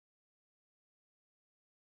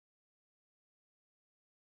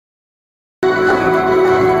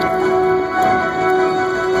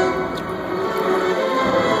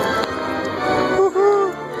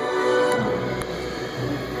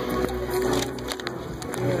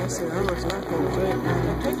Yeah, I said I was not going to drink.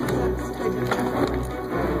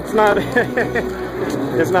 It's not.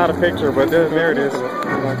 It's not a picture, but there it is.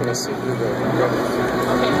 I'm not going to see you though.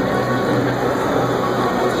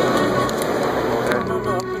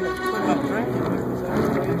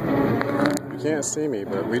 You can't see me,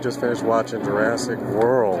 but we just finished watching Jurassic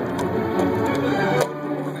World.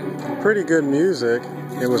 Pretty good music.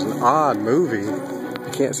 It was an odd movie.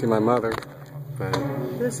 You can't see my mother, but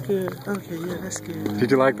that's good. Okay, yeah, that's good.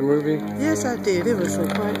 Did you like the movie? Yes, I did. It was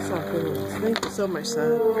quite fun. Thank you so much,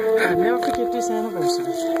 son. I'll never forget this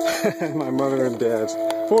anniversary. My mother and dad's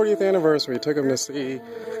 40th anniversary. Took them to see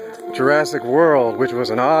Jurassic World, which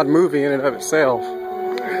was an odd movie in and of itself.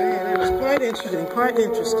 Man, it was quite interesting. Quite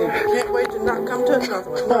interesting. Can't wait to not come to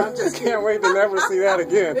another one. No, I just can't wait to never see that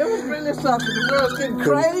again. It was really something. The world's getting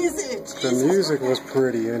crazy. The music was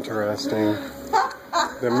pretty interesting.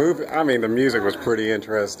 The music was pretty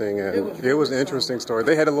interesting, and it was an interesting story.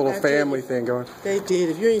 They had a little family thing going. They did.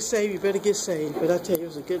 If you ain't saved, you better get saved. But I tell you, it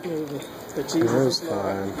was a good movie. But Jesus, it was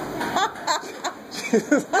fine.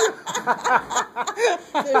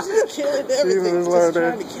 They're just killing everything. Just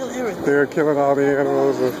trying to kill everything. They were killing all the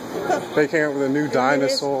animals. They came up with a new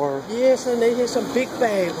dinosaur. Yes, and they had some big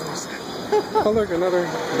bad ones. Oh look, another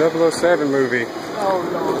 007 movie. Oh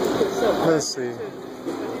no. Let's see.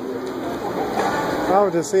 I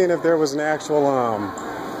was just seeing if there was an actual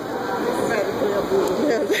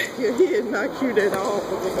He is not cute at all.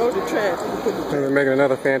 Go to trash. They're making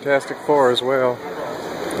another Fantastic Four as well.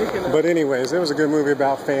 But anyways, it was a good movie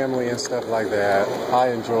about family and stuff like that.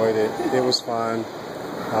 I enjoyed it. It was fun.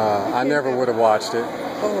 I never would have watched it.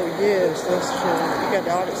 Oh yes, that's true. You got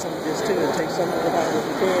to audit some of this too and take some of it out if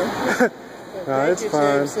you can. It's fun.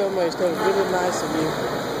 Thank you so much. That was really nice of you.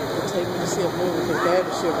 Take me to see a movie because Dad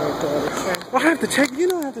is sure going to enjoy it. Well, I have to check. You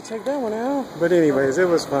don't have to check that one out. But anyways, it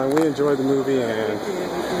was fun. We enjoyed the movie, and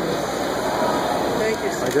thank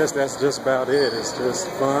you. I guess that's just about it. It's just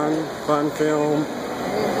fun film.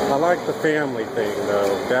 I like the family thing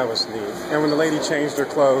though. That was neat. And when the lady changed her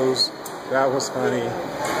clothes, that was funny.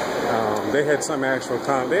 They had some actual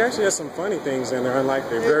They actually had some funny things in there. Unlike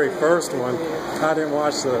the very first one, I didn't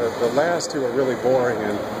watch the last two. Are really boring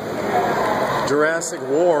and. Jurassic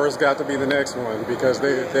Wars got to be the next one because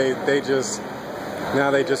they just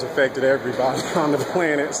affected everybody on the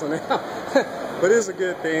planet. So now, but it's a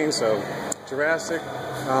good thing. So Jurassic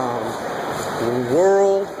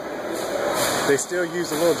World, they still use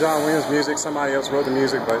the little John Williams music. Somebody else wrote the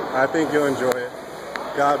music, but I think you'll enjoy it.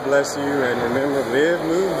 God bless you, and remember, live,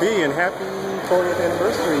 move, be, and happy 40th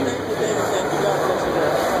anniversary. Thank you, David. Thank you. God bless you.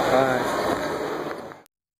 Bye.